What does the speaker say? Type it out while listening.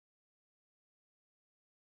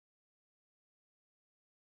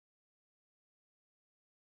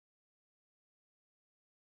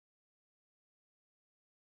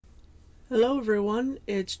Hello everyone,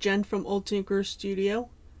 it's Jen from Old Tinker Studio.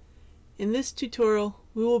 In this tutorial,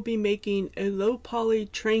 we will be making a low poly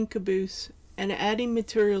train caboose and adding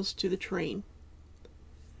materials to the train.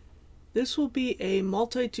 This will be a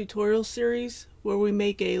multi-tutorial series where we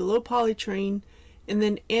make a low poly train and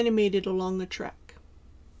then animate it along the track.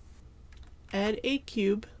 Add a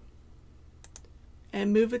cube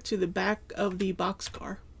and move it to the back of the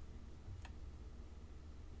boxcar.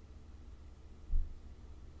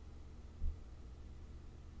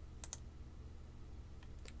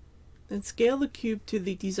 Then scale the cube to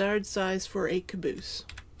the desired size for a caboose.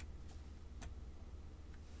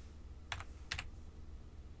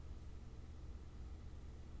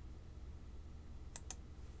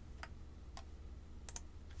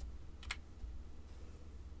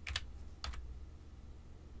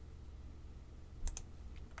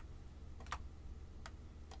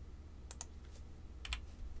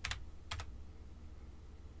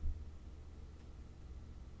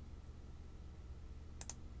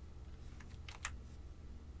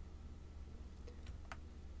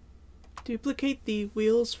 Duplicate the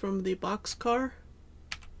wheels from the boxcar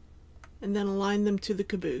and then align them to the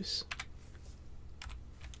caboose.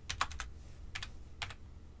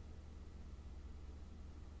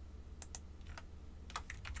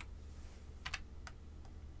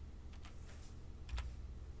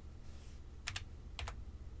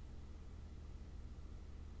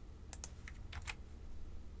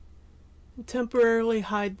 And temporarily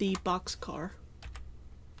hide the boxcar.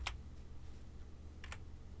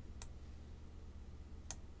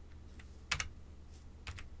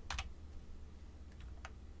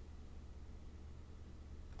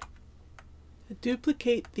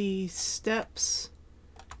 Duplicate the steps,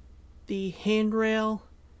 the handrail,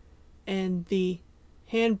 and the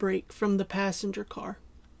handbrake from the passenger car.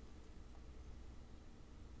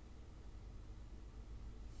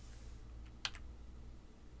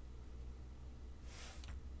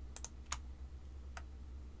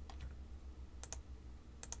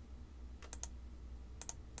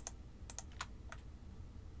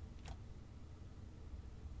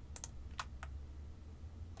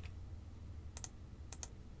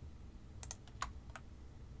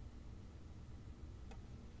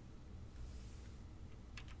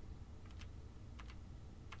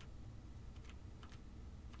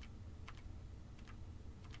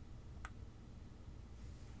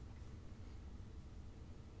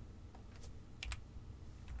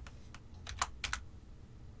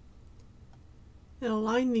 And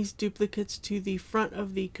align these duplicates to the front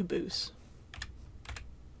of the caboose.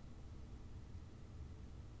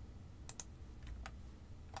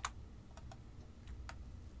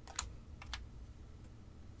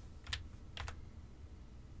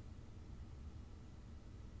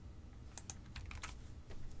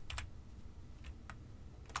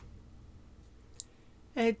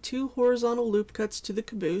 Add 2 horizontal loop cuts to the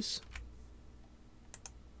caboose.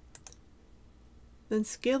 Then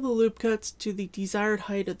scale the loop cuts to the desired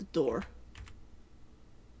height of the door.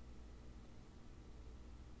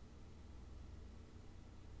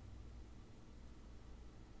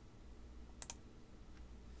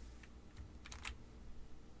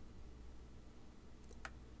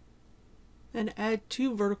 Then add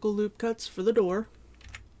 2 vertical loop cuts for the door.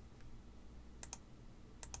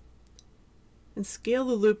 And scale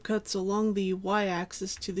the loop cuts along the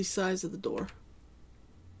y-axis to the size of the door.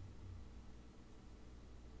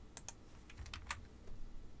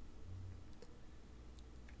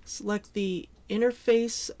 Select the inner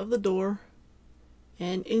face of the door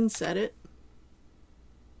and inset it.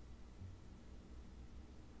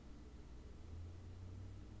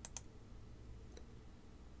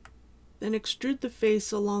 Then extrude the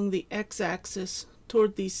face along the x-axis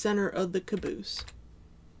toward the center of the caboose.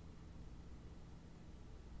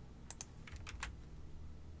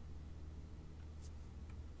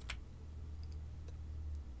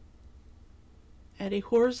 Add a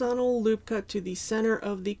horizontal loop cut to the center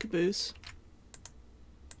of the caboose.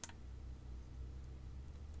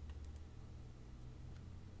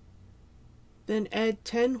 Then add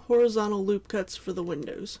 10 horizontal loop cuts for the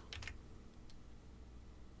windows.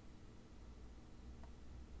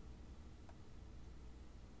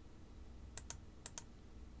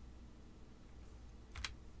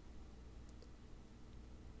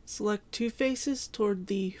 Select 2 faces toward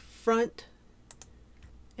the front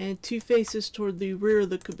and 2 faces toward the rear of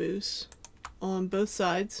the caboose on both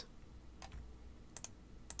sides.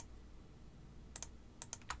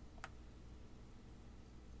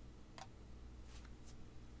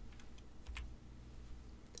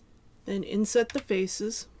 Then inset the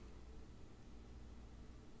faces.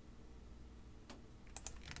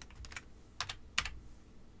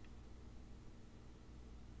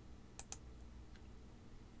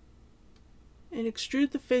 And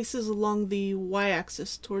extrude the faces along the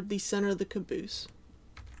y-axis toward the center of the caboose.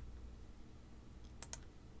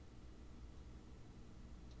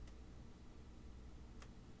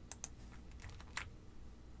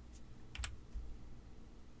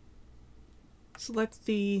 Select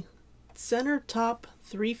the center top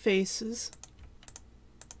 3 faces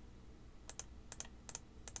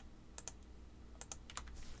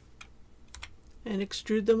and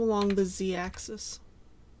extrude them along the z-axis.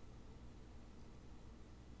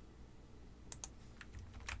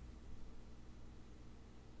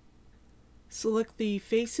 Select the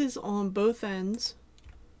faces on both ends,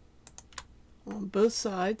 on both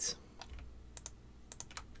sides,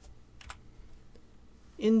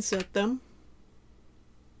 inset them,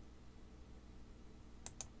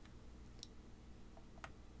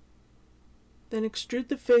 then extrude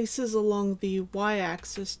the faces along the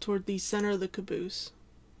y-axis toward the center of the caboose.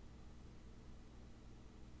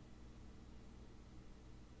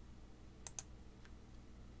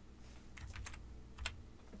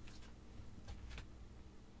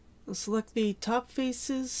 Now select the top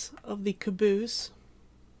faces of the caboose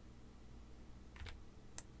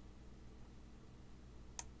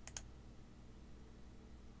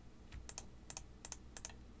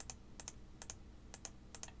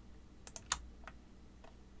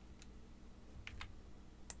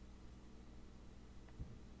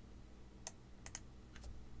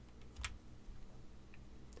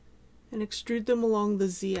and extrude them along the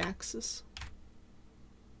z-axis.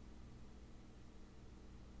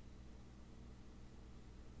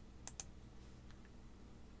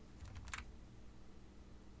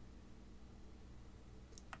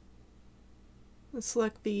 Let's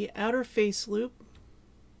select the outer face loop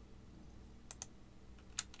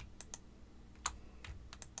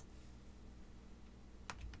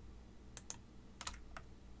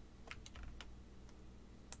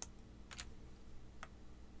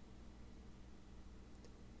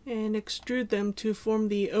and extrude them to form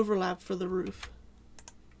the overlap for the roof.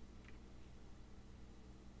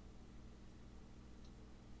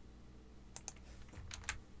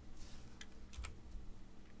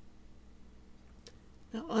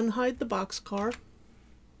 Now unhide the boxcar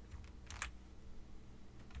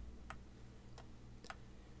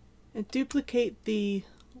and duplicate the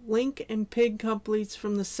link and pig couplings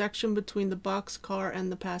from the section between the boxcar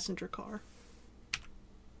and the passenger car.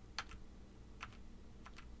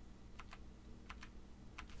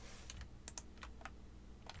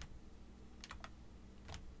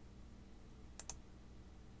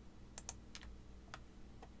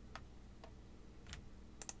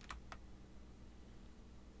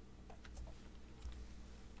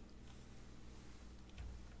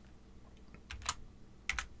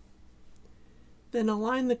 Then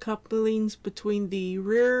align the couplings between the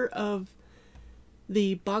rear of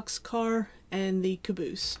the boxcar and the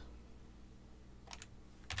caboose.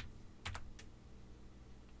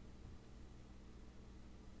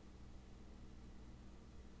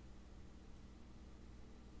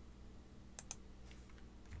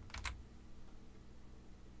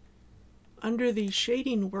 Under the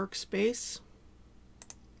shading workspace,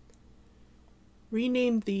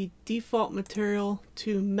 rename the default material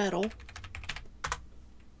to metal.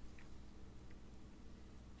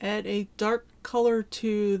 Add a dark color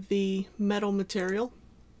to the metal material.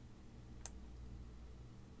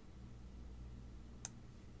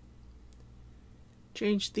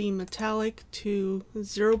 Change the metallic to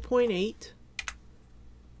 0.8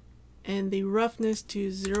 and the roughness to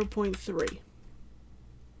 0.3.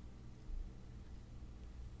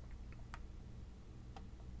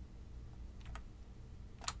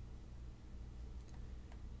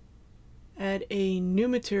 Add a new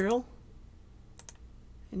material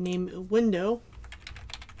and name it window.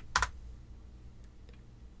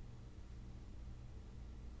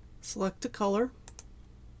 Select a color.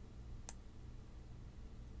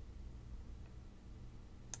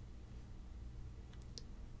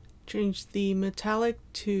 Change the metallic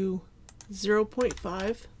to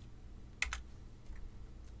 0.5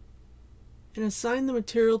 and assign the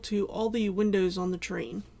material to all the windows on the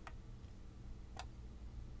train.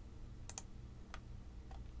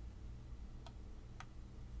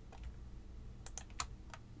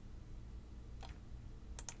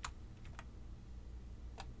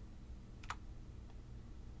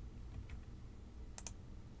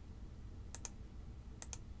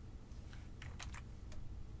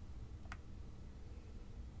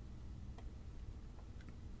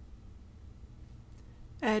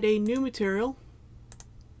 Add a new material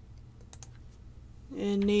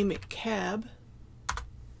and name it cab.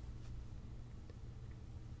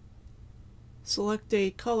 Select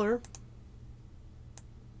a color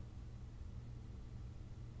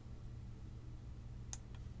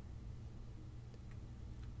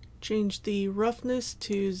Change the roughness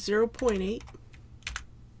to 0.8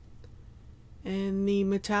 and the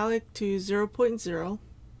metallic to 0.0.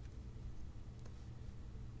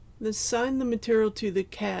 Then assign the material to the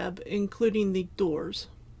cab, including the doors.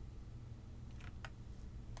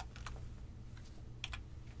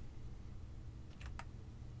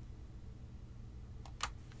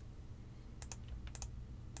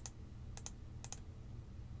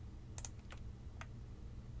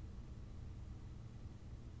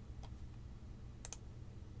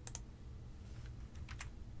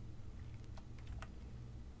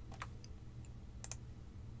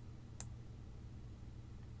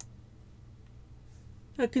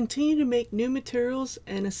 Now continue to make new materials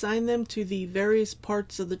and assign them to the various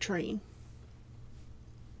parts of the train.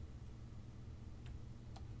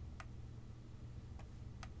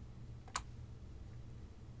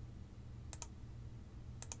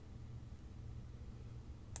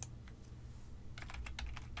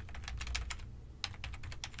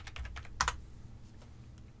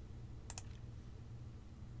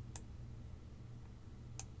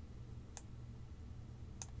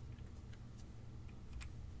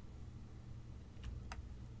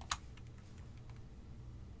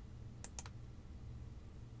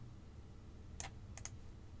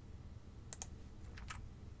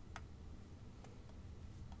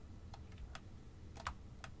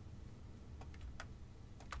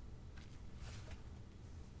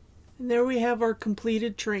 And there we have our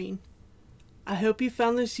completed train. I hope you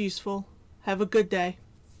found this useful. Have a good day.